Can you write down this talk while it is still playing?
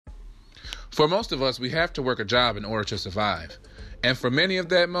For most of us, we have to work a job in order to survive. And for many of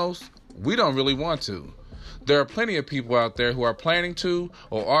that most, we don't really want to. There are plenty of people out there who are planning to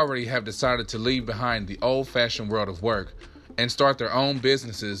or already have decided to leave behind the old-fashioned world of work and start their own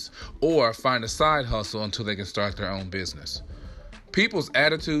businesses or find a side hustle until they can start their own business. People's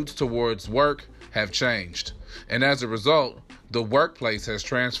attitudes towards work have changed, and as a result, the workplace has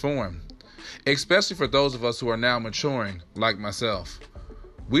transformed, especially for those of us who are now maturing, like myself.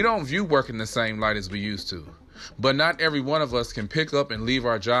 We don't view work in the same light as we used to, but not every one of us can pick up and leave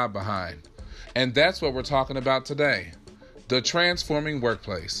our job behind. And that's what we're talking about today, the transforming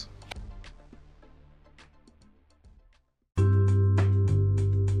workplace.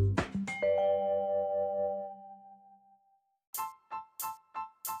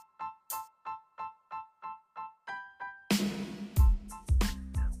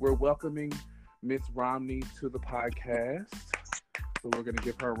 We're welcoming Miss Romney to the podcast, so we're going to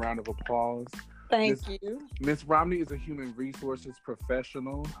give her a round of applause. Thank you. Miss Romney is a human resources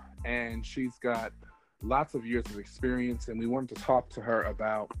professional, and she's got lots of years of experience, and we wanted to talk to her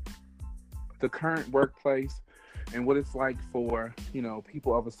about the current workplace and what it's like for,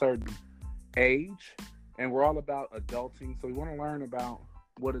 people of a certain age. And we're all about adulting, so we want to learn about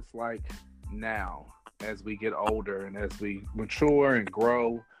what it's like now as we get older and as we mature and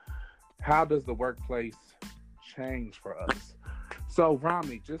grow. How does the workplace change for us? So,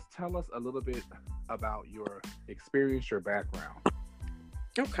 Romney, just tell us a little bit about your experience, your background.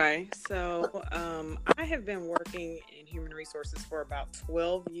 Okay, so I have been working in human resources for about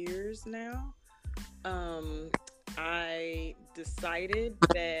 12 years now. I decided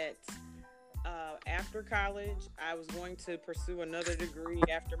that after college, I was going to pursue another degree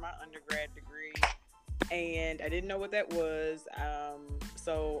after my undergrad degree, and I didn't know what that was.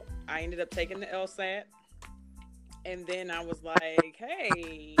 So I ended up taking the LSAT. And then I was like,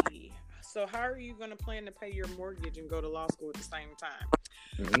 hey, so how are you going to plan to pay your mortgage and go to law school at the same time?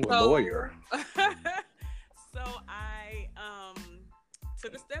 A lawyer. So I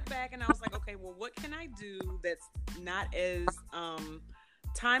took a step back and I was like, okay, well, what can I do that's not as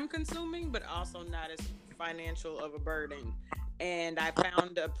time consuming, but also not as financial of a burden? And I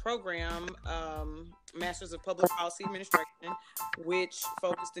found a program, Masters of Public Policy Administration, which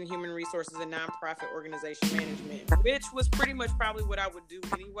focused in human resources and nonprofit organization management, which was pretty much probably what I would do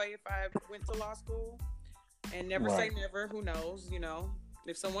anyway if I went to law school. And never say never, who knows,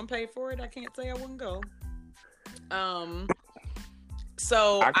 if someone paid for it, I can't say I wouldn't go.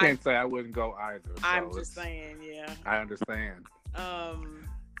 So I can't say I wouldn't go either. So I'm just saying, yeah. I understand.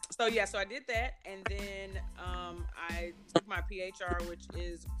 So I did that, and then I took my PHR, which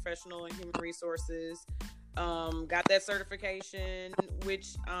is professional in human resources. Got that certification,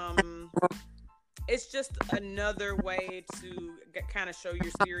 which it's just another way to kind of show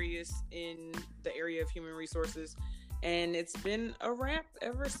you're serious in the area of human resources, and it's been a wrap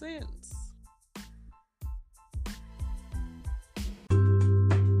ever since.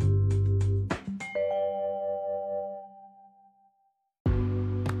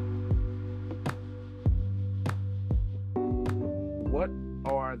 What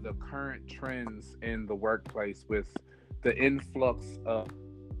are the current trends in the workplace with the influx of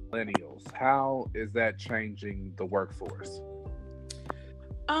millennials? How is that changing the workforce?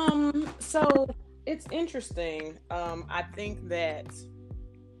 So it's interesting. I think that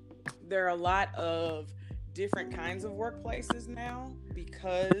there are a lot of different kinds of workplaces now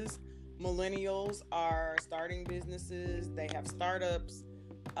because millennials are starting businesses, they have startups,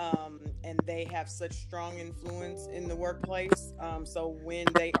 and they have such strong influence in the workplace. So when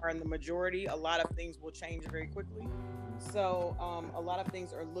they are in the majority, a lot of things will change very quickly. So a lot of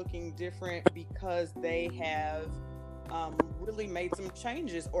things are looking different because they have really made some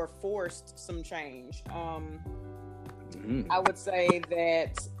changes or forced some change. I would say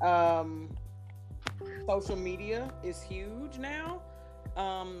that social media is huge now.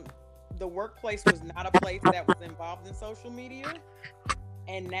 The workplace was not a place that was involved in social media.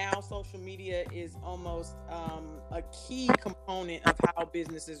 And now social media is almost a key component of how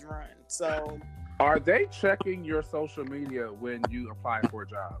businesses run. So, are they checking your social media when you apply for a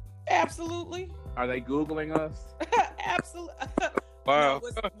job? Absolutely. Are they Googling us? Absolutely. Wow.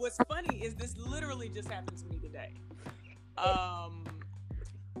 What's funny is this literally just happened to me today.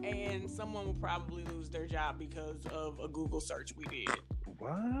 And someone will probably lose their job because of a Google search we did.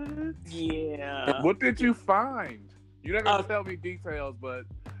 What? Yeah. What did you find? You're not gonna tell me details, but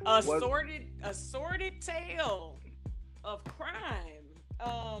a sordid tale of crime.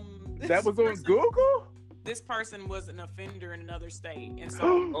 That was on Google? This person was an offender in another state, and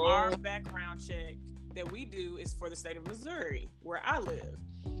so our background check that we do is for the state of Missouri, where I live.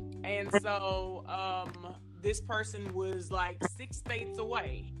 And so this person was like 6 states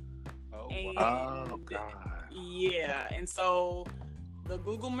away. And Oh God. yeah, and so the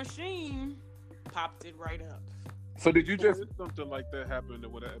Google machine popped it right up. So did you just Something like that happened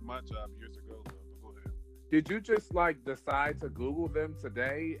at my job years ago. Though. Go ahead. like decide to Google them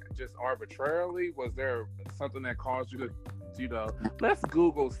today just arbitrarily? Was there something that caused you to, let's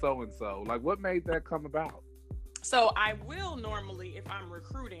Google so and so? Like, what made that come about? So I will normally, if I'm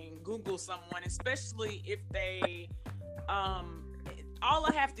recruiting, Google someone, especially if they all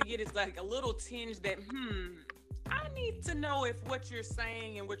I have to get is like a little tinge that I need to know if what you're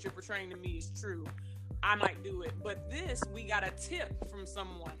saying and what you're portraying to me is true. I might do it. But this, we got a tip from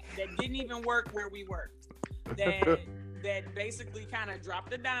someone that didn't even work where we worked. That basically kind of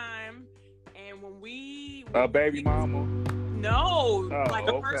dropped a dime. And when baby mama? No, like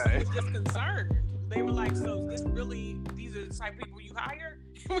a okay. person was just concerned. They were like, so is this really, these are the type of people you hire?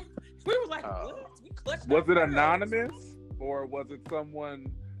 We were like, what? We clutched. Was it anonymous? Or was it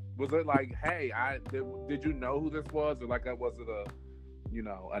someone, was it like, hey, did you know who this was? Or like, was it a,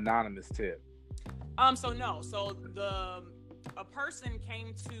 anonymous tip? So no. So a person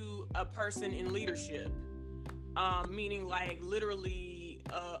came to a person in leadership, meaning like literally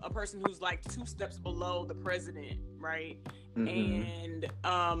a person who's like 2 steps below the president, right? Mm-hmm.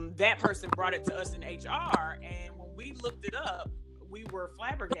 And that person brought it to us in HR, and when we looked it up, we were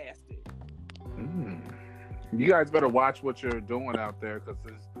flabbergasted. You guys better watch what you're doing out there, because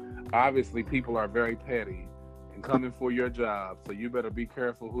obviously people are very petty and coming for your job. So you better be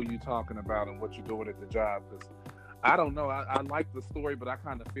careful who you're talking about and what you're doing at the job. Because I don't know. I like the story, but I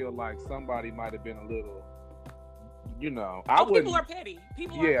kind of feel like somebody might have been a little, people are petty.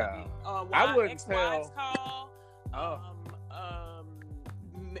 People are petty. I wouldn't ex-wives call.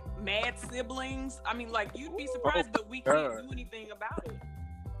 Mad siblings. I mean, like, you'd be surprised, but we can't do anything about it.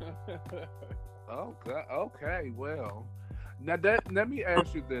 Oh God. Okay. Well, now let me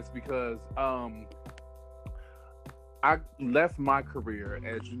ask you this, because I left my career,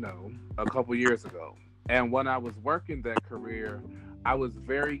 as you know, a couple years ago, and when I was working that career, I was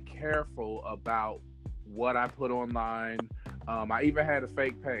very careful about what I put online. I even had a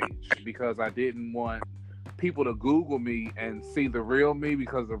fake page because I didn't want people to Google me and see the real me,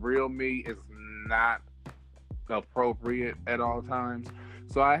 because the real me is not appropriate at all times.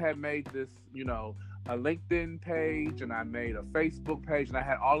 So I had made this, a LinkedIn page, and I made a Facebook page, and I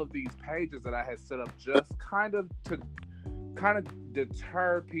had all of these pages that I had set up just kind of to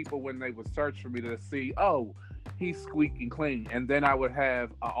deter people when they would search for me, to see, oh, he's squeaky clean. And then I would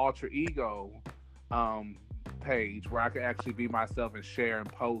have an alter ego page where I could actually be myself and share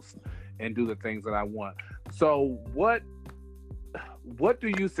and post and do the things that I want. So what do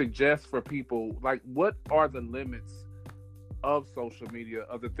you suggest for people? Like, what are the limits of social media,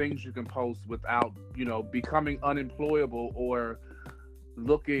 of the things you can post without, becoming unemployable or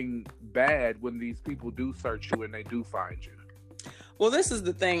looking bad when these people do search you and they do find you? Well, this is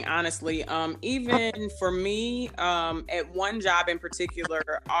the thing, honestly. Even for me, at one job in particular,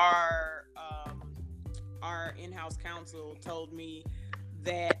 our in-house counsel told me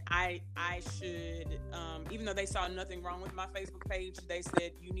that I should, even though they saw nothing wrong with my Facebook page, they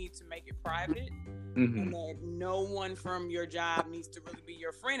said you need to make it private, and that no one from your job needs to really be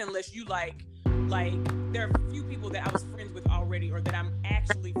your friend unless you like there are a few people that I was friends with already, or that I'm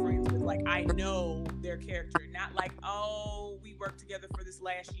actually friends with. Like, I know their character, not like, oh, we worked together for this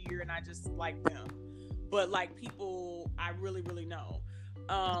last year and I just like them, but like people I really, really know.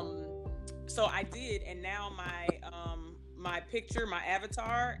 So I did, and now my picture, my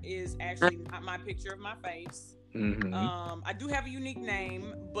avatar, is actually not my picture of my face. I do have a unique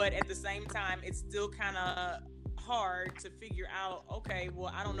name, but at the same time, it's still kind of hard to figure out, okay,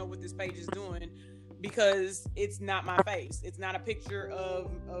 well, I don't know what this page is doing, because it's not my face. It's not a picture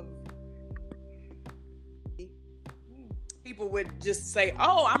of people would just say,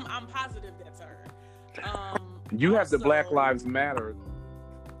 oh, I'm positive that's her. You have the Black Lives Matter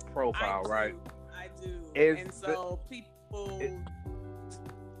profile, right? I do. People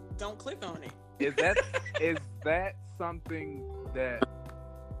don't click on it. Is that something that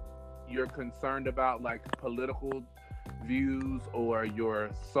you're concerned about, like political views or your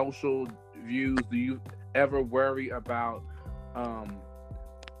social views? Do you ever worry about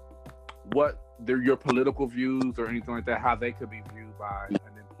your political views or anything like that, how they could be viewed by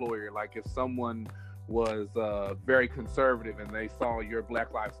an employer? Like, if someone was very conservative and they saw your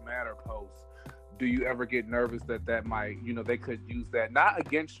Black Lives Matter post, do you ever get nervous that might, they could use that, not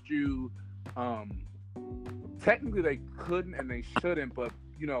against you? Technically they couldn't and they shouldn't, but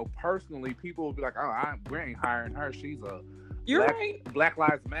personally people will be like, oh, we ain't hiring her, she's You're right. Black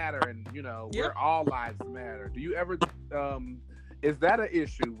Lives Matter, and Yep. where all lives matter. Do you ever is that an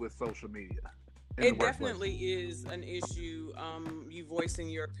issue with social media in the It workplace? definitely is an issue. You voicing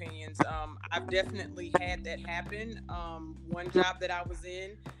your opinions. I've definitely had that happen. One job that I was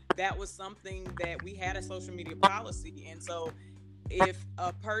in, that was something that we had a social media policy, and so if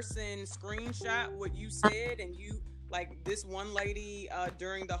a person screenshot what you said, and you like this one lady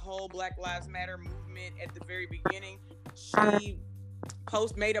during the whole Black Lives Matter movement at the very beginning, she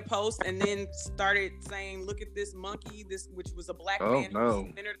made a post and then started saying, "Look at this monkey," this which was a black Oh, man who no.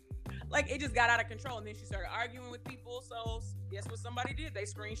 was centered. Like, it just got out of control, and then she started arguing with people. So guess what somebody did? They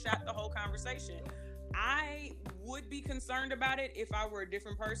screenshot the whole conversation. I would be concerned about it if I were a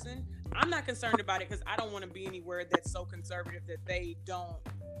different person. I'm not concerned about it because I don't want to be anywhere that's so conservative that they don't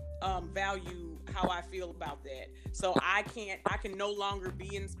value how I feel about that. So I can no longer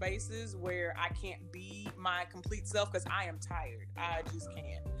be in spaces where I can't be my complete self because I am tired. I just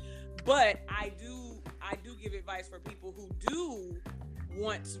can't. But I do give advice for people who do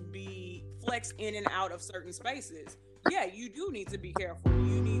want to be flex in and out of certain spaces. Yeah, you do need to be careful.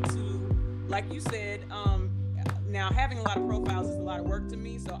 You need to, like you said, now having a lot of profiles is a lot of work to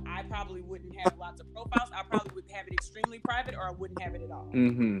me, so I probably wouldn't have lots of profiles. I probably would have it extremely private, or I wouldn't have it at all.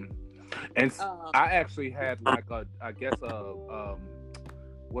 Mm-hmm. And I actually had like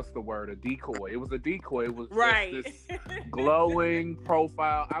what's the word? A decoy. It was a decoy. It was Right. just this glowing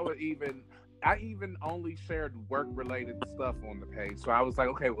profile. I even only shared work-related stuff on the page. So I was like,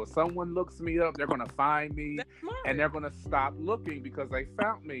 okay, well, someone looks me up, they're going to find me, That's smart. and they're going to stop looking because they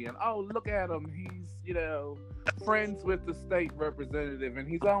found me. And, oh, look at him. He's, friends with the state representative, and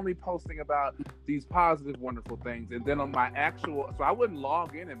he's only posting about these positive, wonderful things. And then on my so I wouldn't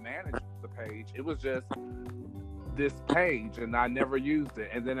log in and manage the page. It was just this page, and I never used it.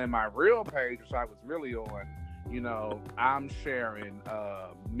 And then in my real page, which I was really on, I'm sharing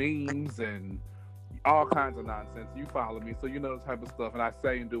memes and all kinds of nonsense. You follow me, so you know the type of stuff. And I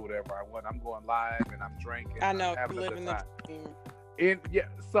say and do whatever I want. I'm going live and I'm drinking. I know, I'm having a living good the time. dream.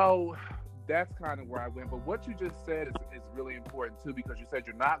 So that's kind of where I went. But what you just said is really important too, because you said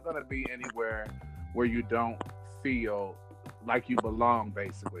you're not going to be anywhere where you don't feel like you belong,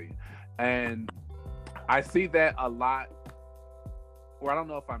 basically. And I see that a lot. Or I don't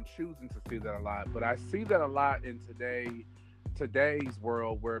know if I'm choosing to see that a lot, but I see that a lot in today's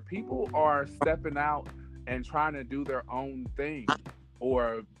world, where people are stepping out and trying to do their own thing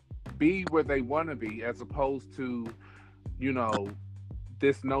or be where they want to be, as opposed to,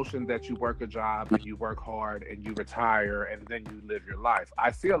 this notion that you work a job and you work hard and you retire and then you live your life.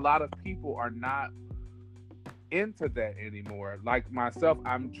 I see a lot of people are not into that anymore. Like myself,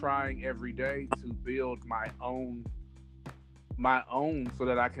 I'm trying every day to build my own so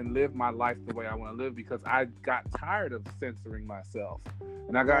that I can live my life the way I want to live, because I got tired of censoring myself,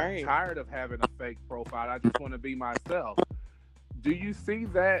 and I got tired of having a fake profile. I just want to be myself. Do you see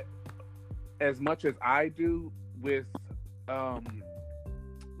that as much as I do with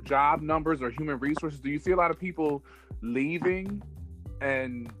job numbers or human resources? Do you see a lot of people leaving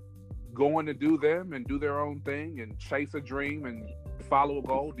and going to do them and do their own thing and chase a dream and follow a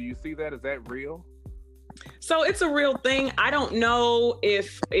goal? Do you see that? Is that real? So it's a real thing. I don't know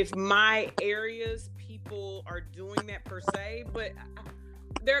if my areas people are doing that per se, but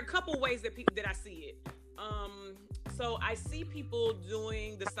there are a couple ways that I see it. So I see people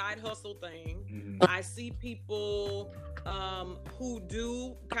doing the side hustle thing. Mm-hmm. I see people who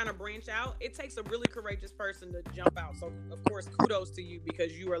do kind of branch out. It takes a really courageous person to jump out. So of course, kudos to you,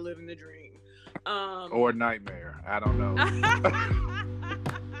 because you are living the dream. Or nightmare. I don't know.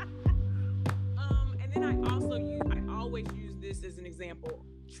 And then I always use this as an example.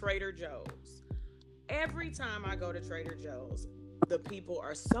 Trader Joe's. Every time I go to Trader Joe's, the people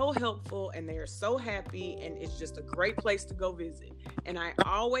are so helpful and they are so happy, and it's just a great place to go visit. And I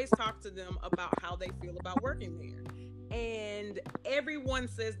always talk to them about how they feel about working there. And everyone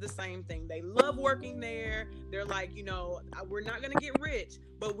says the same thing. They love working there. They're like, we're not going to get rich,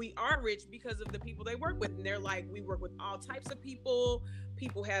 but we are rich because of the people they work with. And they're like, we work with all types of people.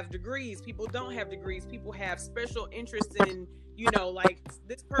 People have degrees. People don't have degrees. People have special interests in, like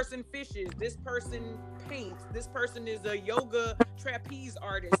this person fishes, this person paints, this person is a yoga trapeze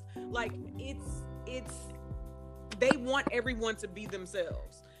artist. Like they want everyone to be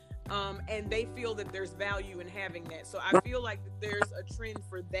themselves. And they feel that there's value in having that. So I feel like that there's a trend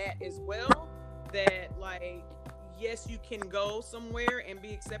for that as well, that like, yes, you can go somewhere and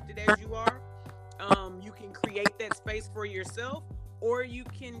be accepted as you are. You can create that space for yourself, or you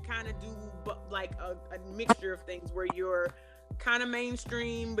can kind of do like a mixture of things where you're kind of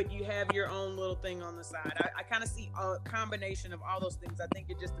mainstream, but you have your own little thing on the side. I kind of see a combination of all those things. I think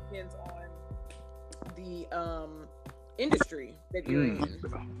it just depends on the industry that you're in.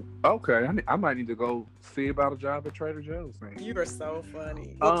 Okay, I might need to go see about a job at Trader Joe's. Man. You are so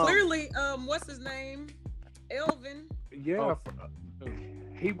funny. Well, clearly, what's his name? Elvin. Yeah,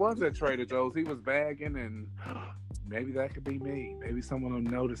 he was at Trader Joe's. He was bagging, and maybe that could be me. Maybe someone will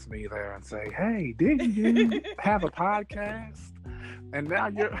notice me there and say, "Hey, didn't you have a podcast?" And now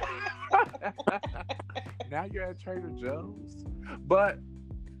you're at Trader Joe's. But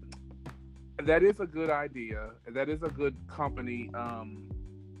that is a good idea. That is a good company.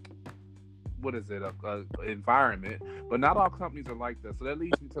 What is it? A environment. But not all companies are like that. So that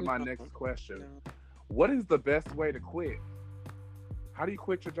leads me to my next question. What is the best way to quit? How do you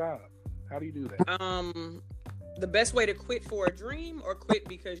quit your job? How do you do that? The best way to quit for a dream, or quit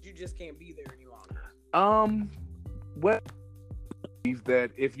because you just can't be there any longer? Well,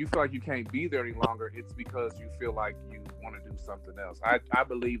 that if you feel like you can't be there any longer, it's because you feel like you want to do something else. I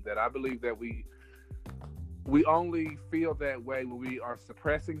believe that. I believe that we only feel that way when we are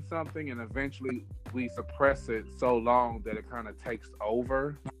suppressing something, and eventually we suppress it so long that it kind of takes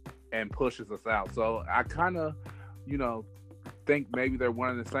over and pushes us out. So I kind of, think maybe they're one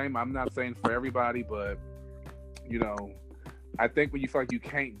and the same. I'm not saying for everybody, but I think when you feel like you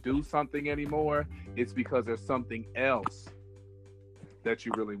can't do something anymore, it's because there's something else that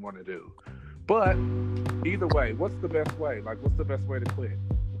you really want to do. But either way, what's the best way? Like, what's the best way to quit?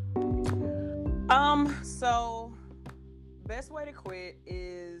 So best way to quit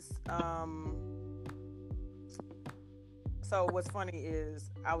is, so what's funny is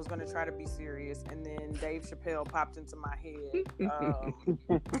I was going to try to be serious, and then Dave Chappelle popped into my head.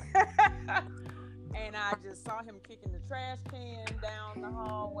 And I just saw him kicking the trash can down the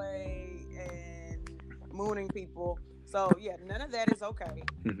hallway and mooning people. So yeah, none of that is okay.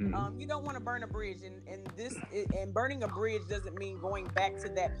 You don't want to burn a bridge, and burning a bridge doesn't mean going back to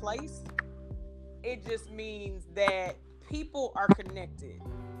that place. It just means that people are connected,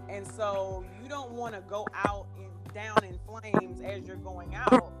 and so you don't want to go out and down in flames as you're going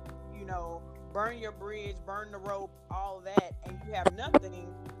out. Burn your bridge, burn the rope, all that, and you have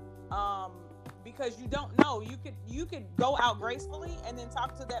nothing. Because you don't know. You could go out gracefully and then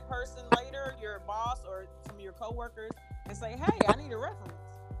talk to that person later, your boss or some of your coworkers, and say, "Hey, I need a reference."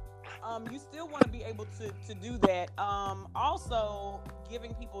 You still want to be able to do that. Also,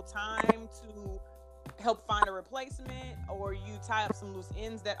 giving people time to help find a replacement, or you tie up some loose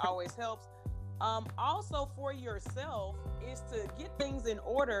ends, that always helps. Also, for yourself, is to get things in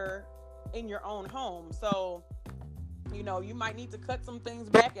order in your own home. So, you might need to cut some things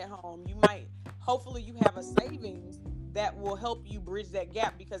back at home. Hopefully you have a savings that will help you bridge that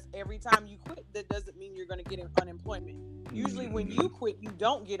gap, because every time you quit, that doesn't mean you're going to get unemployment. Usually when you quit, you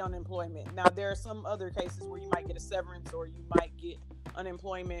don't get unemployment. Now, there are some other cases where you might get a severance or you might get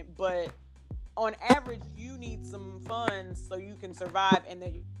unemployment, but on average, you need some funds so you can survive, and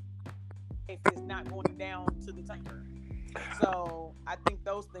that if it's not going down to the tanker. So I think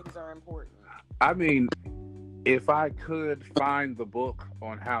those things are important. I mean, if I could find the book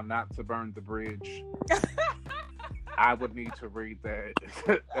on how not to burn the bridge, I would need to read that.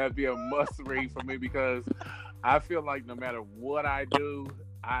 That'd be a must read for me, because I feel like no matter what I do,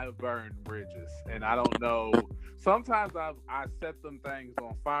 I burn bridges. And I don't know. Sometimes I set them things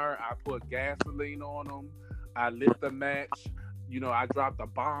on fire. I put gasoline on them. I lit the match. I dropped a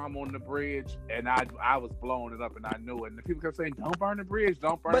bomb on the bridge, and I was blowing it up, and I knew it. And the people kept saying, "Don't burn the bridge,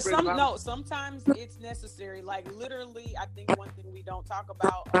 don't burn the bridge." But sometimes it's necessary. Like, literally, I think one thing we don't talk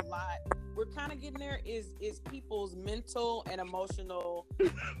about a lot, we're kind of getting there, is people's mental and emotional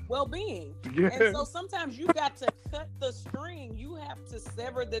well-being. Yeah. And so sometimes you got to cut the string. You have to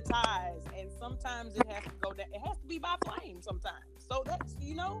sever the ties, and sometimes it has to go down. It has to be by flame sometimes. So that's,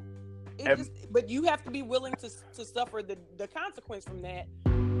 but you have to be willing to suffer the consequence from that,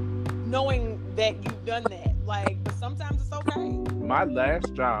 knowing that you've done that. But sometimes it's okay. My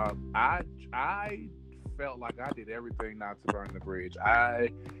last job, I felt like I did everything not to burn the bridge. I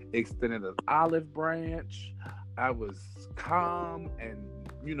extended an olive branch. I was calm, and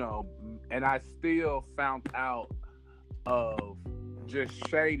and I still found out of just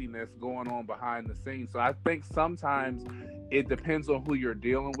shadiness going on behind the scenes. So I think sometimes it depends on who you're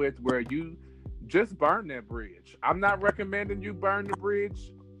dealing with, where you just burn that bridge. I'm not recommending you burn the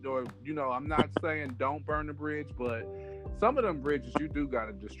bridge, or I'm not saying don't burn the bridge, but some of them bridges you do got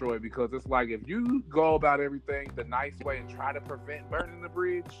to destroy, because it's like, if you go about everything the nice way and try to prevent burning the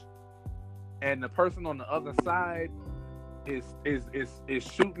bridge, and the person on the other side is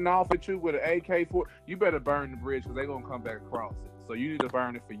shooting off at you with an AK-4, you better burn the bridge because they're gonna come back across it. So you need to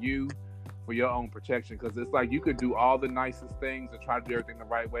burn it for you, for your own protection, because it's like you could do all the nicest things and try to do everything the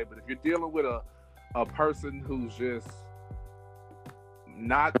right way, but if you're dealing with a person who's just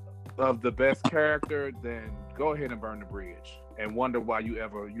not of the best character, then go ahead and burn the bridge and wonder why you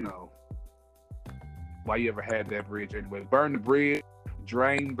ever had that bridge anyway. Burn the bridge,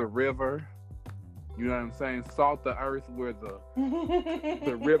 drain the river. You know what I'm saying? Salt the earth where the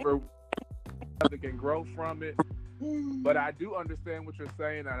river can grow from it. But I do understand what you're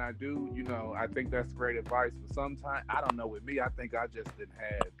saying, and I do, I think that's great advice. But sometimes, I don't know, with me, I think I just didn't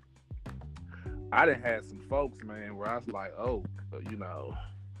have some folks, man, where I was like, oh,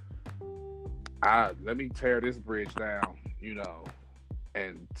 let me tear this bridge down,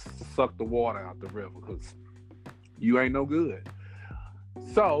 and suck the water out the river, because you ain't no good.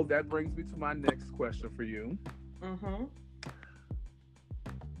 So that brings me to my next question for you. Mm-hmm.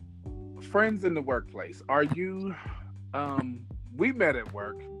 Friends in the workplace. Are you, we met at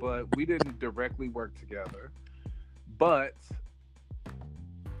work, but we didn't directly work together. But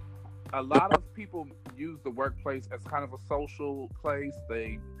a lot of people use the workplace as kind of a social place.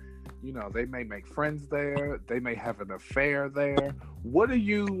 They may make friends there. They may have an affair there. What do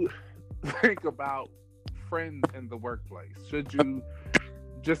you think about friends in the workplace? Should you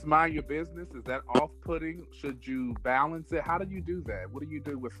just mind your business? Is that off-putting? Should you balance it? How do you do that? What do you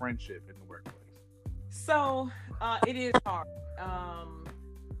do with friendship in the workplace? So it is hard.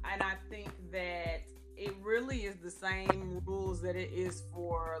 And I think that it really is the same rules that it is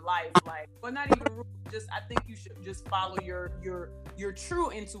for life. Like, well, not even rules, I think you should just follow your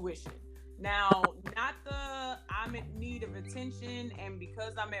true intuition. Now, not I'm in need of attention, and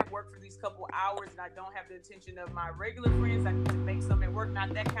because I'm at work for these couple hours and I don't have the attention of my regular friends, I need to make something at work.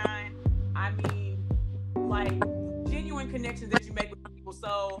 Not that kind. I mean, like, genuine connections that you make with people.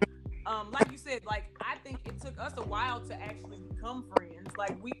 So, like you said, like, I think it took us a while to actually become friends.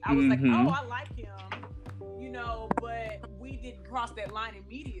 Like, I was like, oh, I like him, but we didn't cross that line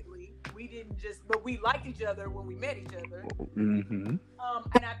immediately. We didn't but we liked each other when we met each other. Mm-hmm.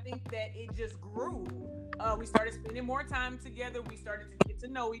 And I think that it just grew. We started spending more time together. We started to get to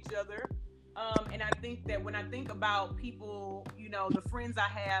know each other. And I think that when I think about people, the friends I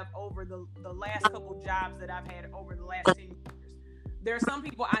have over the last couple jobs that I've had over the last 10 years, there are some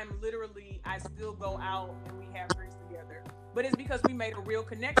people I still go out and we have drinks together. But it's because we made a real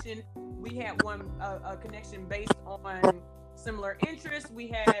connection. We had a connection based on similar interests. We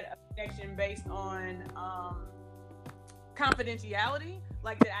had a connection based on confidentiality,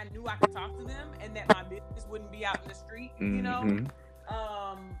 like that I knew I could talk to them and that my business wouldn't be out in the street, Mm-hmm.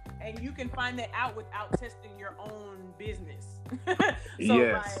 And you can find that out without testing your own business.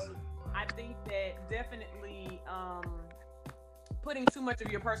 Yes. Like, I think that definitely putting too much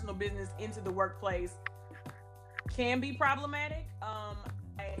of your personal business into the workplace can be problematic.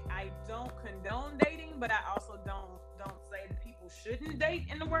 I don't condone dating, but I also don't say that people shouldn't date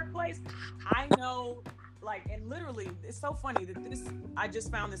in the workplace. I know, like, and literally, it's so funny that I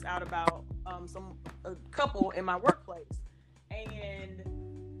just found this out about a couple in my workplace, and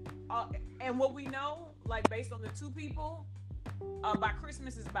what we know, like, based on the two people, by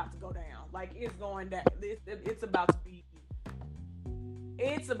Christmas is about to go down. Like, it's going down. It's about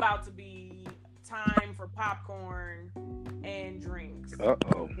to be time for popcorn and drinks.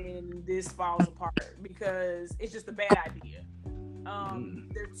 And this falls apart because it's just a bad idea.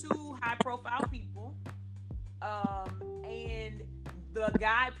 They're two high profile people, and the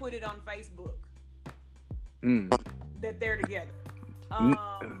guy put it on Facebook that they're together.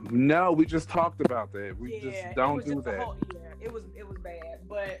 No, we just talked about that. We just don't do that. It was bad,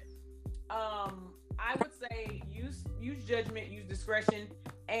 but I would say use judgment, use discretion,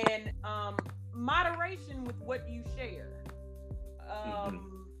 and moderation with what you share.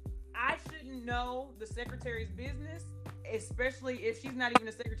 I shouldn't know the secretary's business, especially if she's not even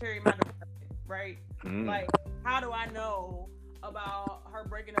a secretary in my department, right? Like, how do I know about her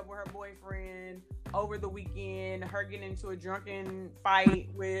breaking up with her boyfriend over the weekend, her getting into a drunken fight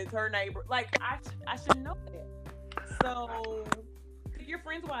with her neighbor? Like, I should know that. So pick your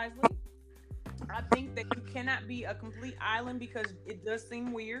friends wisely. I think that you cannot be a complete island, because it does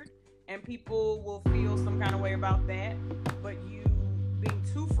seem weird and people will feel some kind of way about that. But you being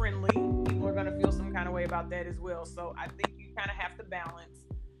too friendly, people are going to feel some kind of way about that as well. So I think you kind of have to balance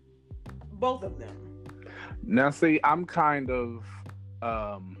both of them. Now, see, I'm kind of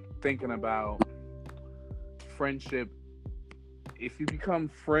thinking about friendship. If you become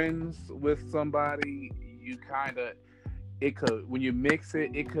friends with somebody, you kind of, it could, when you mix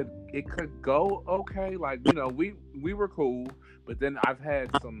it, it could go okay. Like, you know, we were cool, but then I've had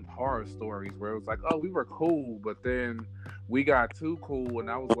some horror stories where it was like, oh, we were cool, but then we got too cool, and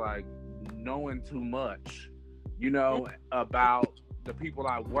I was like knowing too much, you know, about the people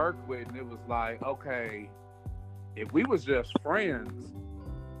I work with, and it was like, okay, if we was just friends,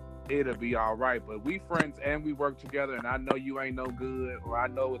 it'll be all right. But we friends and we work together, and I know you ain't no good, or I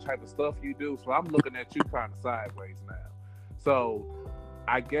know what type of stuff you do, so I'm looking at you kind of sideways now. So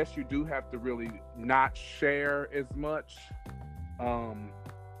I guess you do have to really not share as much.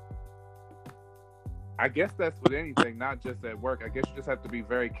 I guess that's with anything, not just at work. I guess you just have to be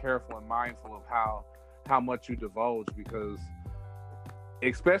very careful and mindful of how much you divulge, because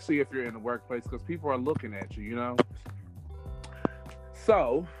especially if you're in the workplace, because people are looking at you, you know?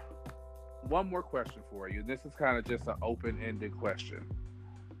 So, one more question for you. This is kind of just an open-ended question.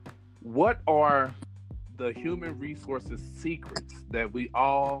 What are the human resources secrets that we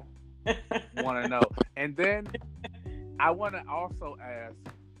all want to know? And then I want to also ask,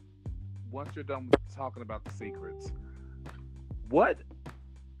 once you're done talking about the secrets, what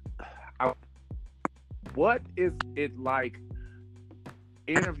is it like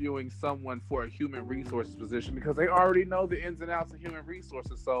interviewing someone for a human resources position, because they already know the ins and outs of human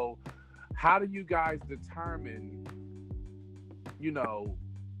resources? So how do you guys determine, you know,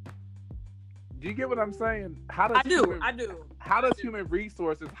 do you get what I'm saying? How does I do. How does human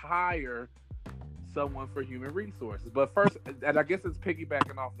resources hire someone for human resources? But first, and I guess it's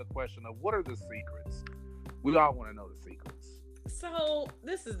piggybacking off the question of what are the secrets? We all want to know the secrets. So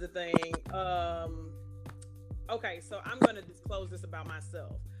this is the thing. Okay, so I'm going to disclose this about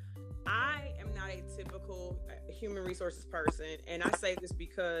myself. I am not a typical human resources person, and I say this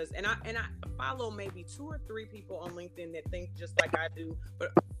because, and I follow maybe 2 or 3 people on LinkedIn that think just like I do,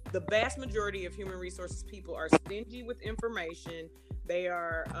 but the vast majority of human resources people are stingy with information. They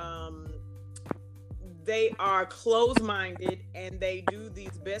are closed-minded, and they do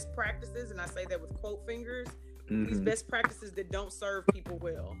these best practices, and I say that with quote fingers. These best practices that don't serve people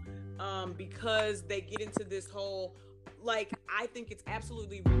well, because they get into this whole, like, I think it's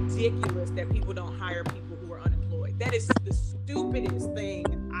absolutely ridiculous that people don't hire people who are unemployed. That is the stupidest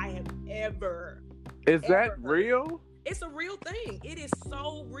thing I have ever. Is that heard. real? It's a real thing. It is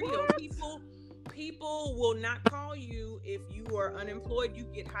so real. People will not call you if you are unemployed. You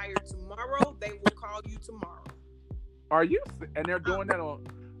get hired tomorrow, they will call you tomorrow. Are you? And they're doing that on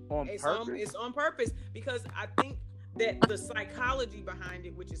purpose? It's on purpose, because I think that the psychology behind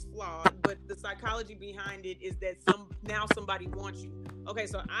it, which is flawed, but the psychology behind it is that now somebody wants you. Okay,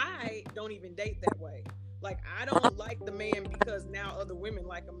 so I don't even date that way. Like, I don't like the man because now other women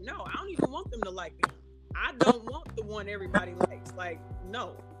like him. No, I don't even want them to like them. I don't want the one everybody likes. Like,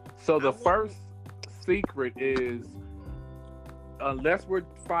 no. So the first secret is, unless we're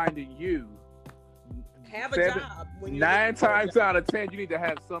finding you, have a job. When you're 9 times out of 10, you need to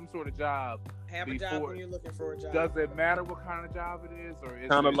have some sort of job. Have a job when you're looking for a job. Does it matter what kind of job it is, or is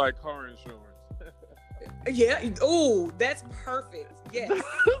kind of like car insurance? Yeah. Oh, that's perfect. Yes.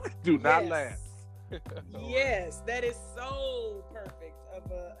 Do not laugh. Yes, that is so perfect of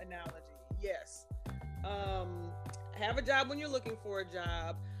an analogy. Yes. Have a job when you're looking for a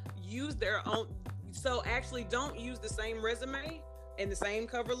job. Use their own. So actually, don't use the same resume and the same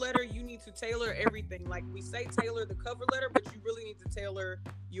cover letter. You need to tailor everything. Like we say, tailor the cover letter, but you really need to tailor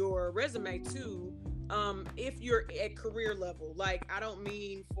your resume too. If you're at career level, like I don't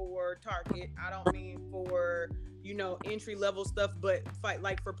mean for Target, I don't mean for, entry level stuff, but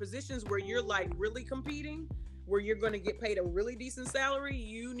like for positions where you're like really competing, where you're going to get paid a really decent salary,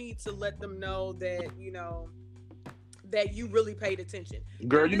 you need to let them know that, that you really paid attention.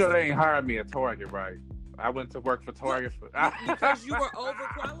 Girl, they ain't hired me at Target, right? I went to work for Target because you were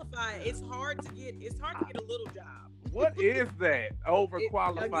overqualified. It's hard to get a little job. What is that?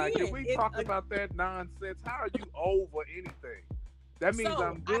 Overqualified. Can we talk about that nonsense? How are you over anything? That means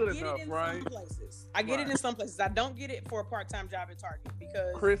I'm good enough, right? I get it in some places. I don't get it for a part-time job at Target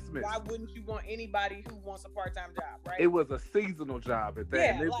because Christmas. Why wouldn't you want anybody who wants a part-time job, right? It was a seasonal job at that.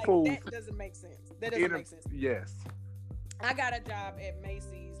 Yeah, and that doesn't make sense. That doesn't make sense. Yes. I got a job at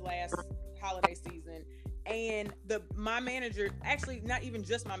Macy's last holiday season, and my manager, actually not even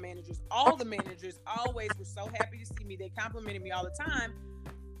just my managers, all the managers always were so happy to see me. They complimented me all the time.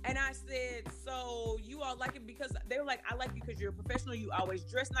 And I said, so you all like it? Because they were like, I like you because you're a professional. You always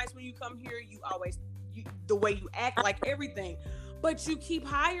dress nice when you come here. The way you act, like everything. But you keep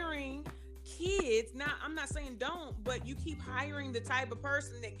hiring kids. Now, I'm not saying don't, but you keep hiring the type of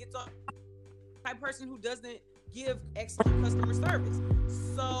person that gets on, type of person who doesn't give excellent customer service.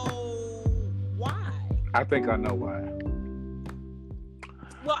 So why? I think I know why.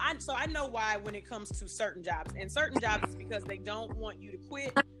 well, I know why when it comes to certain jobs, and certain jobs is because they don't want you to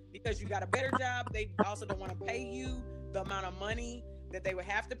quit because you got a better job. They also don't want to pay you the amount of money that they would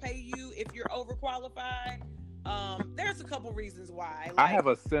have to pay you if you're overqualified. There's a couple reasons why. I have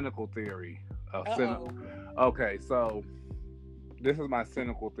a cynical theory. Okay, so this is my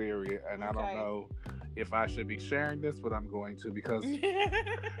cynical theory, and I don't know if I should be sharing this, but I'm going to because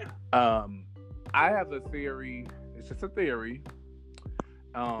I have a theory. It's just a theory.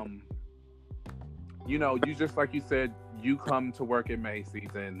 You just like you said, you come to work at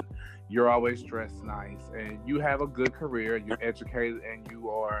Macy's and you're always dressed nice and you have a good career, you're educated, and you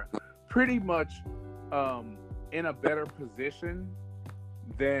are pretty much in a better position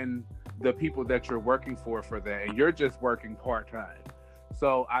than the people that you're working for that, and you're just working part-time.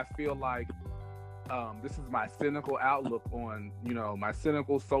 So I feel like this is my cynical outlook on, my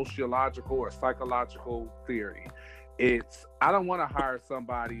cynical sociological or psychological theory. I don't want to hire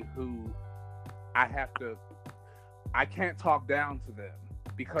somebody who I can't talk down to them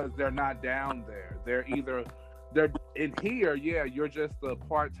because they're not down there. They're in here, yeah, you're just a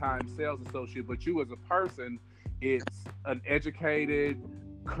part-time sales associate, but you as a person, it's an educated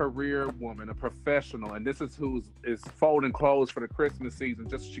career woman, a professional, and this is who is folding clothes for the Christmas season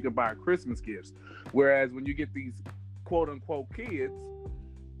just so she can buy Christmas gifts. Whereas when you get these quote-unquote kids,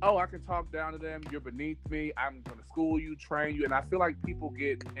 oh, I can talk down to them, you're beneath me, I'm going to school you, train you, and I feel like people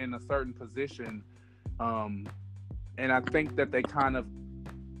get in a certain position, and I think that they kind of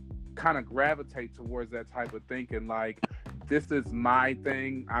gravitate towards that type of thinking, like, this is my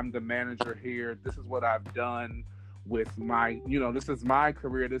thing, I'm the manager here, this is what I've done with my, this is my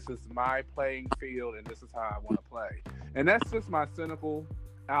career, this is my playing field, and this is how I want to play. And that's just my cynical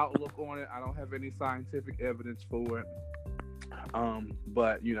outlook on it. I don't have any scientific evidence for it.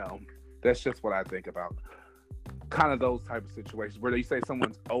 But that's just what I think about kind of those type of situations where they say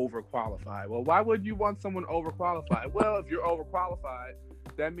someone's overqualified. Well, why would you want someone overqualified? Well, if you're overqualified,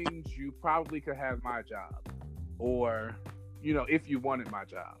 that means you probably could have my job, or if you wanted my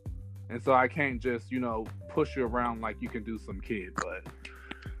job. And so I can't just push you around like you can do some kid. But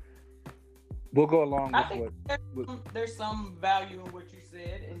we'll go along with there's some value in what you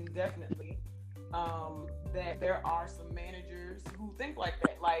said, and definitely that there are some managers who think like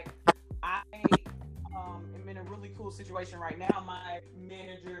that. Like, I am in a really cool situation right now. My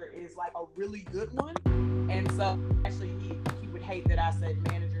manager is like a really good one, and so actually he would hate that I said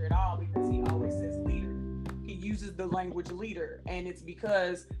manager at all because he always says leader. He uses the language leader, and it's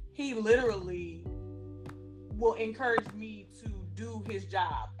because he literally will encourage me to do his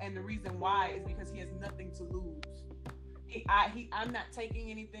job, and the reason why is because he has nothing to lose. I'm not taking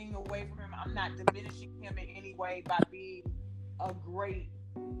anything away from him. I'm not diminishing him in any way by being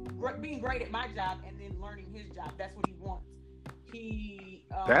being great at my job and then learning his job. That's what he wants.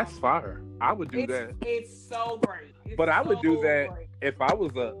 That's fire. I would do that. It's so great. But I would do that if I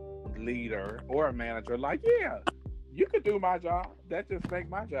was a leader or a manager. Like, yeah, you could do my job. That just make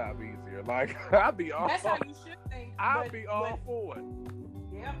my job easier. Like, I'd be all. That's how you should think. I'd be all for it.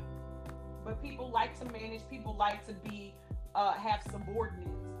 Yeah. But people like to manage. People like to be have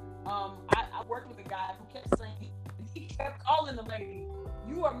subordinates. I worked with a guy who kept saying, he kept calling the lady,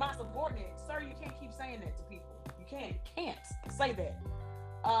 "You are my subordinate, sir. You can't keep saying that to people. You can't say that.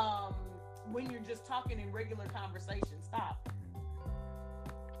 When you're just talking in regular conversation, stop."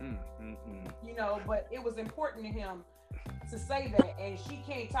 But it was important to him to say that, and she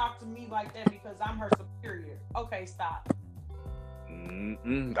can't talk to me like that because I'm her superior. Okay, stop.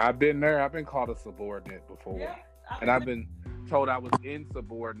 I've been there. I've been called a subordinate before. Yeah, I've been told I was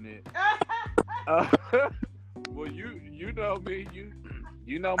insubordinate. Well, you know me.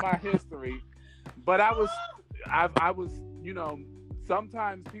 You know my history. But I was,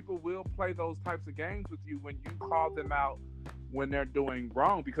 sometimes people will play those types of games with you when you call them out when they're doing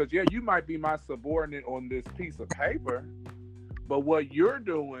wrong. Because, yeah, you might be my subordinate on this piece of paper, but what you're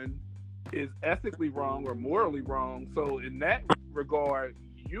doing is ethically wrong or morally wrong. So in that regard,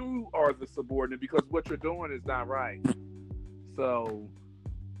 you are the subordinate because what you're doing is not right. So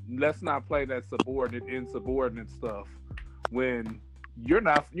let's not play that subordinate, insubordinate stuff when you're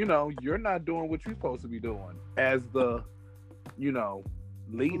not doing what you're supposed to be doing as the,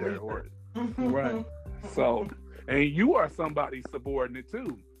 leader or right. So, and you are somebody's subordinate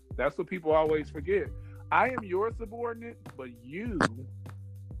too. That's what people always forget. I am your subordinate, but you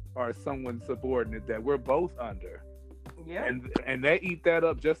are someone's subordinate that we're both under. Yeah. And they eat that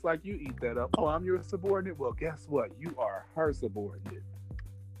up just like you eat that up. Oh, I'm your subordinate. Well, guess what? You are her subordinate.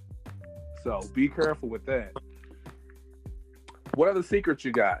 So be careful with that. What other secrets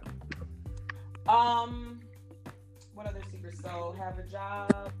you got? What what other secrets? So have a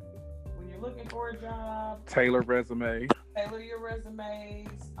job when you're looking for a job. Tailor resume. Tailor your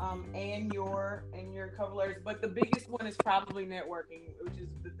resumes, and your cover letters. But the biggest one is probably networking, which is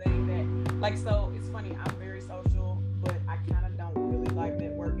the thing that, like, so it's funny. I'm very social, but I kind of don't really like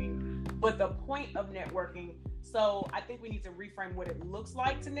networking. But the point of networking, so I think we need to reframe what it looks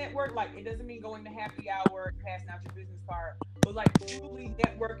like to network. Like, it doesn't mean going to happy hour, passing out your business card, but like truly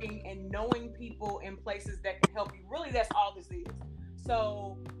networking and knowing people in places that can help you. Really, that's all this is.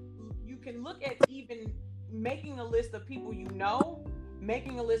 So you can look at even making a list of people you know,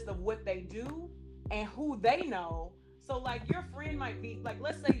 making a list of what they do and who they know. So like your friend might be like,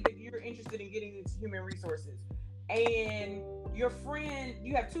 let's say that you're interested in getting into human resources, and your friend,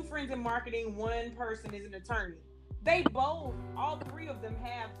 you have two friends in marketing, one person is an attorney. They both, all three of them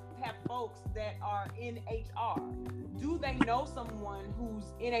have folks that are in HR. Do they know someone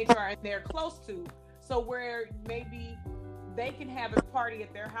who's in HR and they're close to? So where maybe they can have a party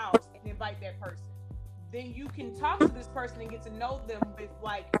at their house and invite that person. Then you can talk to this person and get to know them with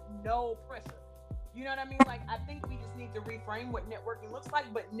like no pressure. You know what I mean? Like, I think we just need to reframe what networking looks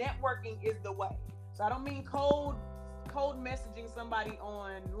like, but networking is the way. So I don't mean cold messaging somebody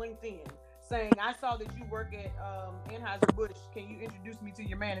on LinkedIn saying, I saw that you work at Anheuser-Busch. Can you introduce me to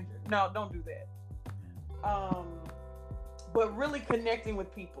your manager? No, don't do that. But really connecting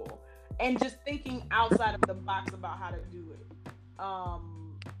with people and just thinking outside of the box about how to do it.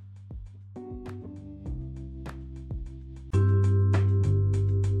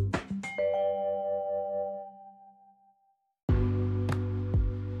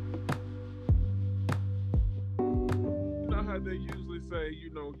 They usually say,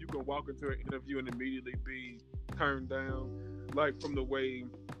 you know, you can walk into an interview and immediately be turned down, like from the way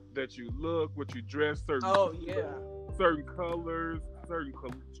that you look, what you dress, certain colors,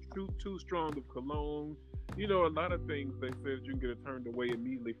 too strong of cologne. You know, a lot of things they said you can get turned away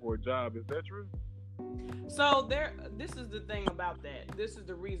immediately for a job. Is that true? So this is the thing about that. This is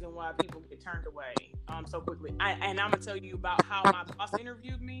the reason why people get turned away so quickly. And I'm gonna tell you about how my boss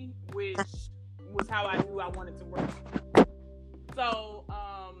interviewed me, which was how I knew I wanted to work. So,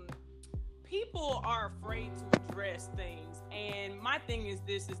 people are afraid to address things. And my thing is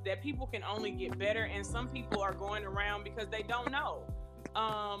that people can only get better. And some people are going around because they don't know.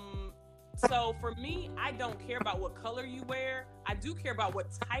 So for me, I don't care about what color you wear. I do care about what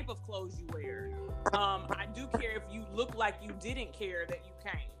type of clothes you wear. I do care if you look like you didn't care that you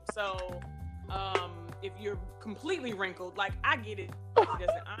came. So, if you're completely wrinkled, like I get it, it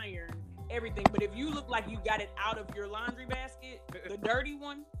doesn't iron everything, but if you look like you got it out of your laundry basket, the dirty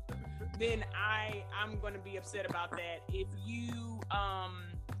one, then I'm going to be upset about that. If you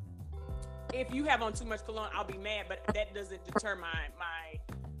have on too much cologne, I'll be mad, but that doesn't deter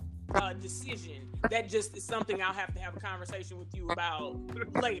my decision. That just is something I'll have to have a conversation with you about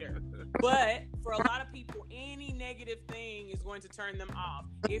later. But for a lot of people, any negative thing is going to turn them off.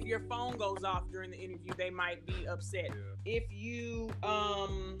 If your phone goes off during the interview, they might be upset. Yeah. If you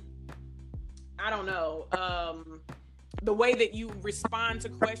I don't know, the way that you respond to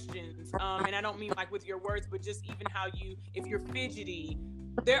questions, and I don't mean like with your words, but just even how if you're fidgety,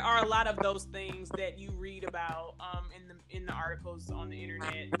 there are a lot of those things that you read about in the articles on the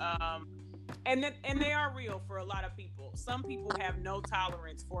internet, and they are real for a lot of people. Some people have no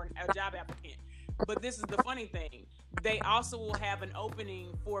tolerance for a job applicant, but this is the funny thing: they also will have an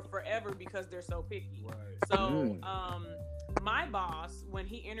opening for forever because they're so picky. Right. So, my boss, when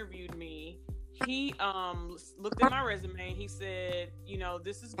he interviewed me, he looked at my resume and he said, you know,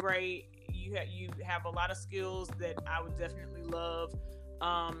 this is great. You have a lot of skills that I would definitely love.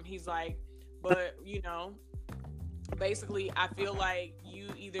 He's like, but you know, basically, I feel like you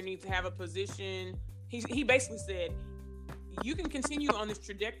either need to have a position. He basically said, you can continue on this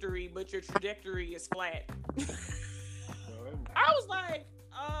trajectory, but your trajectory is flat. I was like,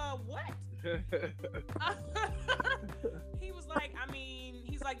 what? He was like,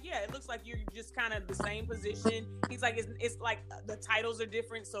 he's like, yeah, it looks like you're just kind of the same position. He's like, it's like the titles are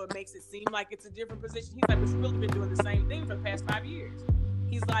different, so it makes it seem like it's a different position. He's like, but you've really been doing the same thing for the past 5 years.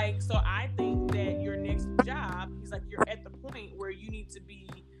 He's like, so I think that your next job, he's like, you're at the point where you need to be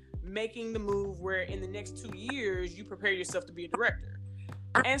making the move where in the next 2 years, you prepare yourself to be a director.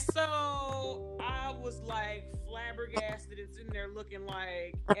 And so I was like flabbergasted and sitting there looking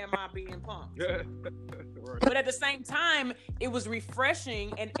like, am I being punked? Right. But at the same time, it was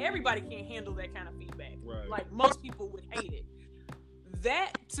refreshing, and everybody can't handle that kind of feedback. Right. Like most people would hate it.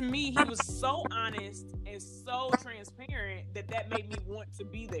 That to me, he was so honest and so transparent that made me want to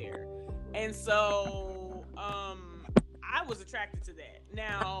be there. And so I was attracted to that.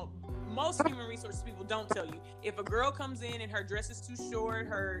 Now, most human resources people don't tell you. If a girl comes in and her dress is too short,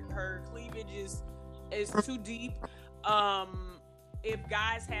 her cleavage is too deep, if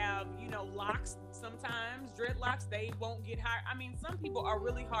guys have, locks, sometimes dreadlocks, they won't get hired. I mean, some people are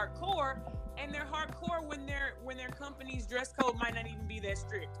really hardcore, and they're hardcore when their company's dress code might not even be that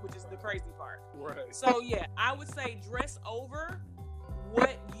strict, which is the crazy part. Right. So yeah, I would say dress over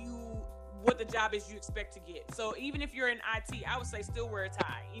what the job is you expect to get. So even if you're in IT, I would say still wear a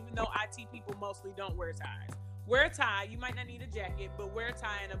tie, even though IT people mostly don't wear ties. Wear a tie. You might not need a jacket, but wear a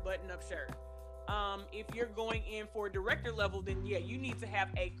tie and a button-up shirt. If you're going in for director level, then yeah, you need to have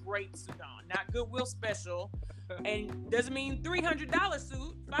a great suit on, not Goodwill special. And doesn't mean $300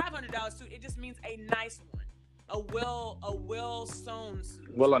 suit, $500 suit. It just means a nice one, a well sewn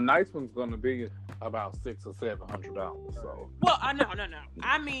suit. Well, a nice one's gonna be about $600 or $700. So. Well, no.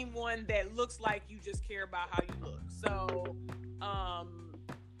 I mean one that looks like you just care about how you look. So,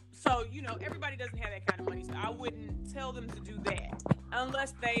 everybody doesn't have that kind of money. So I wouldn't tell them to do that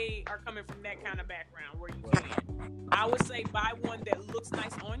unless they are coming from that kind of background where you can. I would say buy one that looks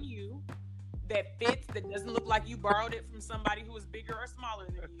nice on you, that fits, that doesn't look like you borrowed it from somebody who is bigger or smaller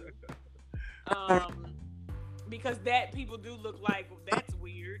than you. Because that people do look like, that's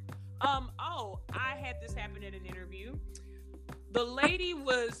weird. I had this happen at an interview. The lady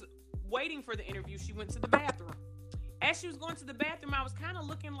was waiting for the interview. She went to the bathroom. As she was going to the bathroom, I was kind of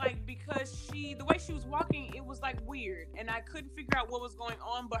looking like, because the way she was walking, it was like weird, and I couldn't figure out what was going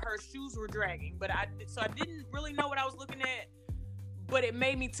on, but her shoes were dragging. So I didn't really know what I was looking at, but it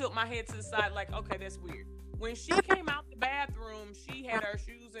made me tilt my head to the side like, okay, that's weird. When she came out the bathroom, she had her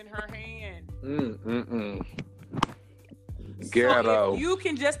shoes in her hand. Ghetto. So you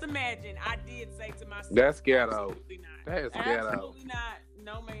can just imagine, I did say to myself, that's ghetto. Absolutely not. That is ghetto. Absolutely not.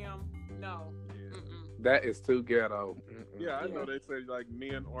 No, ma'am. No. That is too ghetto. Yeah, I know they say like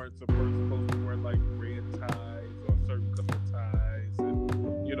men aren't supposed to wear like red ties or certain color ties, and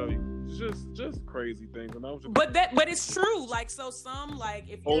just crazy things. And I was just but it's true. Like, so some, like,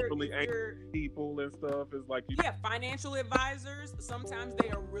 if openly you're angry people and stuff is like financial advisors, sometimes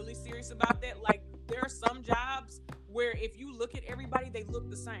they are really serious about that. Like, there are some jobs where if you look at everybody, they look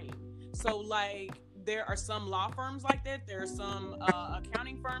the same. So like, there are some law firms like that. There are some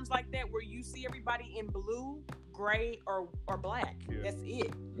accounting firms like that where you see everybody in blue, gray, or black. Yeah. That's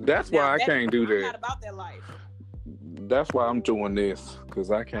it. That's why I can't do that. I'm not about that life. That's why I'm doing this,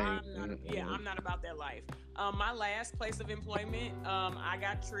 because I can't. I'm not about that life. My last place of employment, I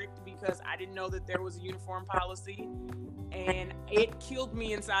got tricked because I didn't know that there was a uniform policy, and it killed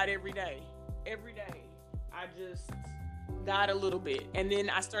me inside every day. Every day. I just died a little bit, and then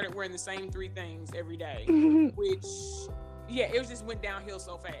I started wearing the same 3 things every day, which it just went downhill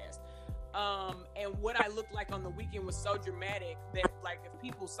so fast. And what I looked like on the weekend was so dramatic that, like, if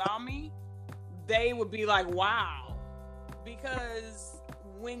people saw me, they would be like, wow. Because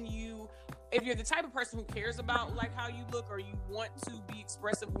if you're the type of person who cares about like how you look, or you want to be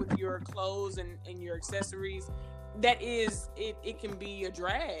expressive with your clothes and your accessories, it can be a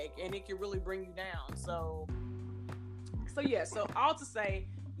drag, and it can really bring you down. So all to say,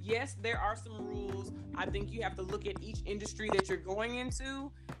 yes, there are some rules. I think you have to look at each industry that you're going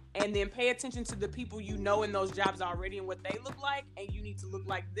into, and then pay attention to the people in those jobs already and what they look like, and you need to look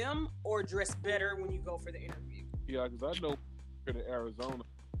like them or dress better when you go for the interview. Yeah, because I know in Arizona,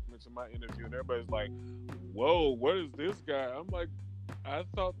 I mentioned my interview, and everybody's like, whoa, what is this guy? I'm like, I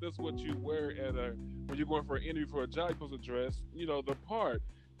thought that's what you wear when you're going for an interview for a job. You're supposed to dress, the part.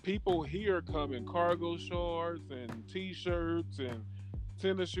 People here come in cargo shorts and t-shirts and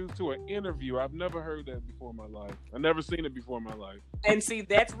tennis shoes to an interview. I've never heard that before in my life. I've never seen it before in my life. And see,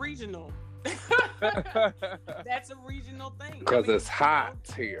 that's regional. That's a regional thing. Because it's hot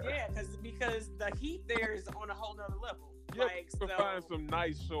here. Yeah, because the heat there is on a whole nother level. Yeah, you can find some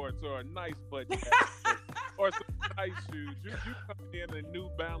nice shorts or a nice button hat or some nice shoes. You come in a New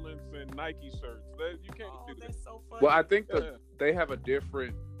Balance and Nike shirts. You can't do that. That's so funny. Well, I think they have a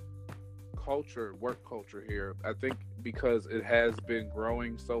different work culture here. I think because it has been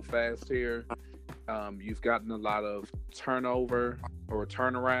growing so fast here, you've gotten a lot of turnover or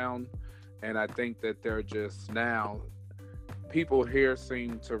turnaround, and I think that they're just now, people here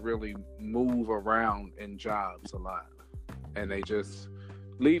seem to really move around in jobs a lot, and they just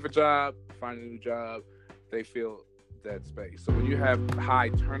leave a job, find a new job, they fill that space. So when you have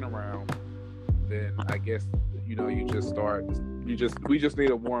high turnaround, then I guess we just need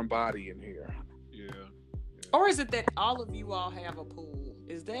a warm body in here. Yeah. Or is it that all of you all have a pool?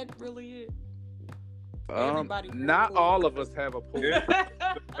 Is that really it? Not all of us have a pool. Yeah.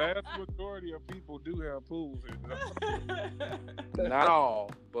 The vast majority of people do have pools. Not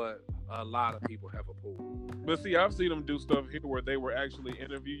all, but a lot of people have a pool. But see, I've seen them do stuff here where they were actually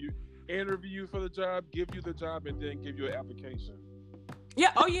interview you for the job, give you the job, and then give you an application.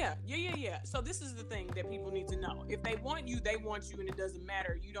 Yeah. Oh, yeah. So this is the thing that people need to know. If they want you, and it doesn't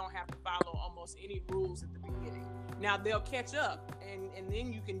matter. You don't have to follow almost any rules at the beginning. Now they'll catch up, and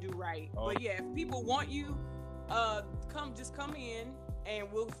then you can do right. Oh. But yeah, if people want you, come in, and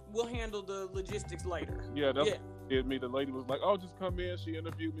we'll handle the logistics later. Yeah, that's what did me. The lady was like, "Oh, just come in." She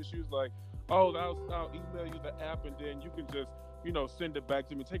interviewed me. She was like, "Oh, I'll email you the app, and then you can just, send it back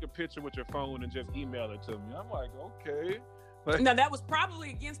to me. Take a picture with your phone and just email it to me." I'm like, "Okay." Now that was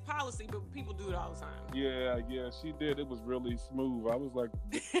probably against policy, but people do it all the time. Yeah, she did. It was really smooth. I was like,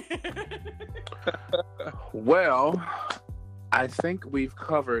 well, I think we've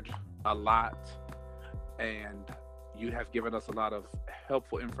covered a lot, and you have given us a lot of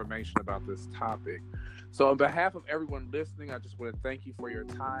helpful information about this topic. So on behalf of everyone listening, I just want to thank you for your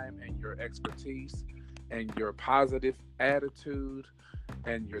time and your expertise and your positive attitude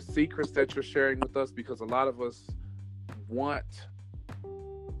and your secrets that you're sharing with us, because a lot of us want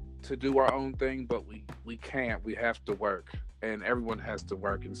to do our own thing, but we can't. We have to work, and everyone has to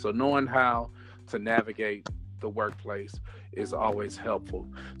work. And so knowing how to navigate the workplace is always helpful.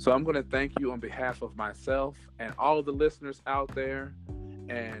 So I'm going to thank you on behalf of myself and all of the listeners out there,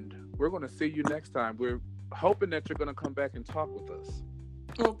 and we're going to see you next time. We're hoping that you're going to come back and talk with us.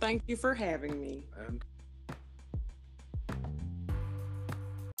 Well, thank you for having me. And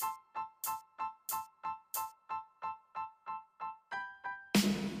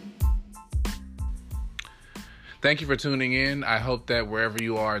thank you for tuning in. I hope that wherever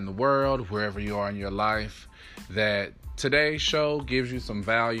you are in the world, wherever you are in your life, that today's show gives you some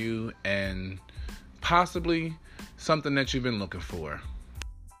value and possibly something that you've been looking for.